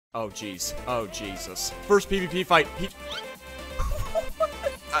Oh, jeez. Oh, Jesus. First PvP fight.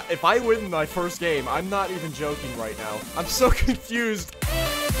 If I win my first game, I'm not even joking right now. I'm so confused.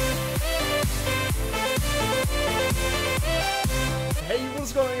 Hey,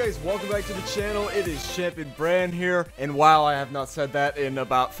 what's going on, guys? Welcome back to the channel. It is ChampionBran here, and wow, I have not said that in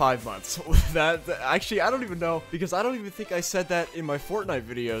about 5 months. Actually, I don't even know, because I don't even think I said that in my Fortnite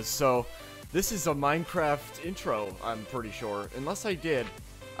videos, so this is a Minecraft intro, I'm pretty sure, unless I did.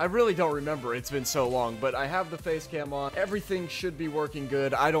 I really don't remember, it's been so long, but I have the face cam on. Everything should be working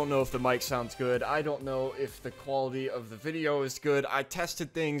good. I don't know if the mic sounds good. I don't know if the quality of the video is good. I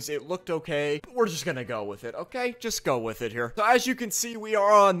tested things, it looked okay, but we're just gonna go with it, okay? Just go with it here. So as you can see, we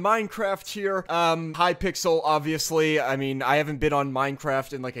are on Minecraft here. High pixel, obviously. I mean, I haven't been on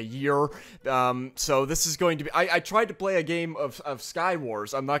Minecraft in like a year, so this is going to be... I tried to play a game of Sky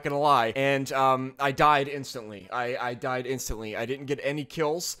Wars, I'm not gonna lie, and I died instantly. I died instantly. I didn't get any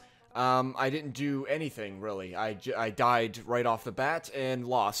kills. I didn't do anything, really. I died right off the bat and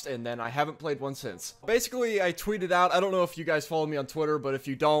lost, and then I haven't played one since. Basically, I tweeted out, I don't know if you guys follow me on Twitter, but if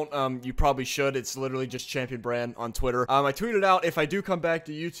you don't, you probably should. It's literally just ChampionBran on Twitter. I tweeted out, if I do come back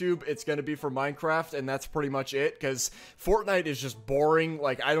to YouTube, it's gonna be for Minecraft, and that's pretty much it, because Fortnite is just boring.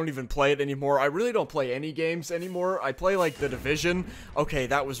 Like, I don't even play it anymore. I really don't play any games anymore. I play, like, The Division. Okay,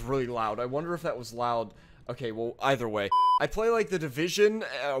 that was really loud. I wonder if that was loud. Okay, well, either way. I play, like, The Division,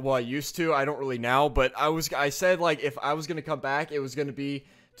 well, I used to, I don't really now, but I said, like, if I was gonna come back, it was gonna be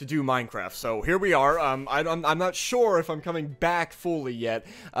to do Minecraft, so here we are. I'm not sure if I'm coming back fully yet,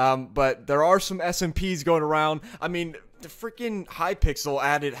 but there are some SMPs going around. I mean, the freaking Hypixel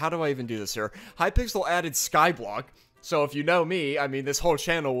added, how do I even do this here? Hypixel added Skyblock. So if you know me, I mean, this whole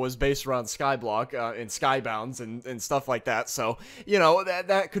channel was based around Skyblock and Skybounds and stuff like that. So, you know,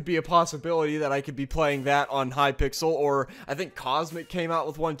 that could be a possibility that I could be playing that on Hypixel, or I think Cosmic came out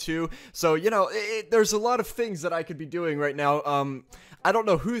with one too. So, you know, there's a lot of things that I could be doing right now. I don't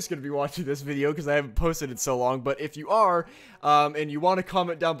know who's going to be watching this video because I haven't posted it so long, but if you are, and you want to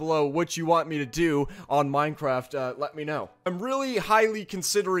comment down below what you want me to do on Minecraft, let me know. I'm really highly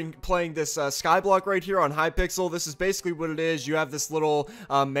considering playing this Skyblock right here on Hypixel. This is basically what it is. You have this little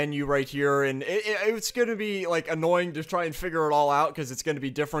menu right here, and it's going to be like annoying to try and figure it all out because it's going to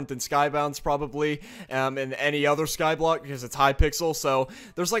be different than Skybounds probably, and any other Skyblock because it's Hypixel. So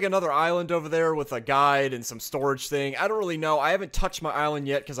there's like another island over there with a guide and some storage thing. I don't really know. I haven't touched my island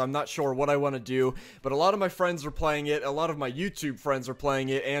yet because I'm not sure what I want to do, but a lot of my friends are playing it. A lot of my YouTube friends are playing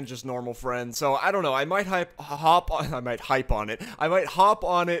it, and just normal friends. So I don't know. I might hop on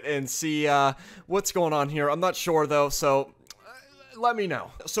it and see what's going on here. I'm not sure though, so let me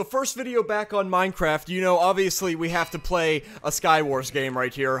know. So first video back on Minecraft, you know, obviously we have to play a Sky Wars game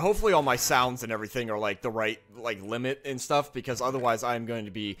right here. Hopefully all my sounds and everything are like the right limit and stuff, because otherwise I'm going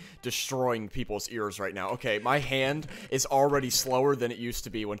to be destroying people's ears right now. Okay, my hand is already slower than it used to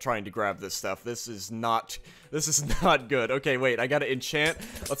be when trying to grab this stuff. This is not good. Okay, wait, I gotta enchant.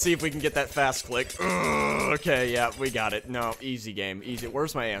 Let's see if we can get that fast click. Okay, yeah, we got it. No, easy game, easy.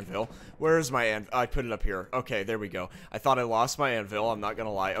 Where's my anvil? Where's my anvil? I put it up here. Okay, there we go. I thought I lost my anvil, I'm not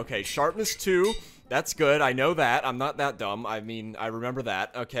gonna lie. Okay, sharpness 2. That's good. I know that. I'm not that dumb. I mean, I remember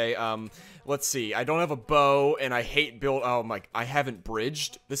that. Okay, let's see. I don't have a bow, and I hate build. Oh my, I haven't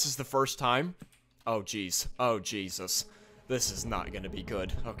bridged. This is the first time. Oh, jeez. Oh, Jesus. This is not gonna be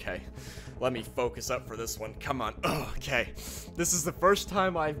good. Okay, let me focus up for this one. Come on. Okay, this is the first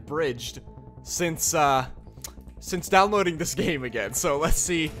time I've bridged since downloading this game again. So let's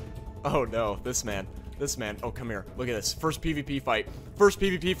see. Oh no, this man. This man. Oh, come here. Look at this. First PvP fight. First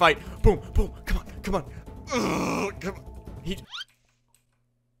PvP fight. Boom, boom. Come on, come on. Come on. He.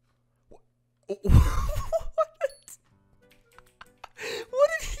 What? What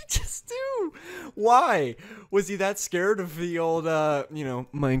did he just do? Why? Was he that scared of the old, you know,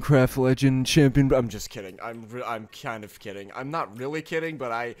 Minecraft legend champion? I'm just kidding. I'm kind of kidding. I'm not really kidding,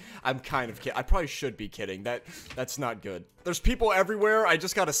 but I'm kind of kidding. I probably should be kidding. That's not good. There's people everywhere. I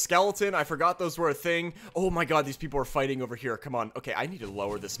just got a skeleton. I forgot those were a thing. Oh my god, these people are fighting over here. Come on. Okay, I need to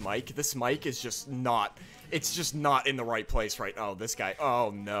lower this mic. This mic is just not, it's just not in the right place right now. Oh, this guy.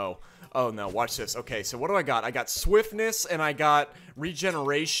 Oh no. Oh no, watch this. Okay, so what do I got? I got swiftness and I got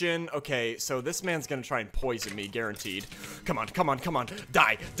regeneration. Okay, so this man's gonna try and poison me, guaranteed. Come on, come on, come on.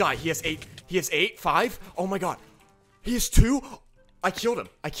 Die, die. He has 8. He has 8? 5? Oh my god. He has 2? I killed him.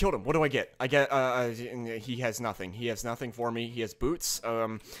 I killed him. What do I get? I get, he has nothing. He has nothing for me. He has boots.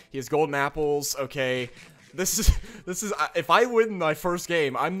 He has golden apples. Okay. This is, if I win my first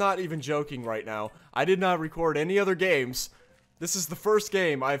game, I'm not even joking right now. I did not record any other games. This is the first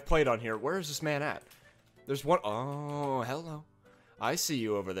game I've played on here. Where is this man at? There's one. Oh, hello. I see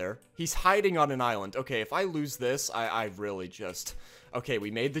you over there. He's hiding on an island. Okay, if I lose this, I really just... Okay,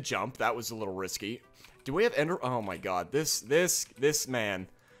 we made the jump. That was a little risky. Do we have ender... Oh my god. This man.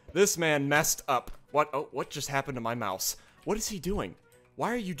 This man messed up. What? Oh, what just happened to my mouse? What is he doing?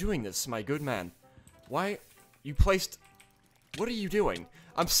 Why are you doing this, my good man? Why? You placed... What are you doing?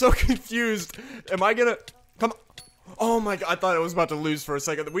 I'm so confused. Am I gonna... Come on. Oh my god, I thought I was about to lose for a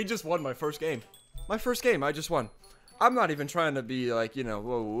second. We just won my first game. My first game, I just won. I'm not even trying to be like, you know,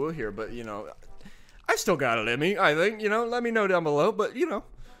 whoa here, but, you know, I still got it in me, I think, you know, let me know down below, but, you know,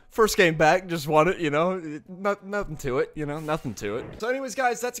 first game back, just won it, you know, nothing to it, you know, nothing to it. So anyways,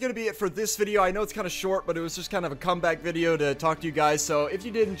 guys, that's gonna be it for this video. I know it's kind of short, but it was just kind of a comeback video to talk to you guys, so if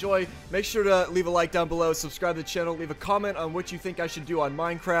you did enjoy, make sure to leave a like down below, subscribe to the channel, leave a comment on what you think I should do on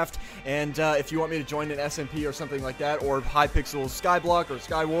Minecraft, and if you want me to join an SMP or something like that, or Hypixel Skyblock or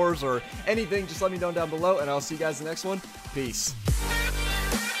Sky Wars or anything, just let me know down below, and I'll see you guys in the next one. Peace.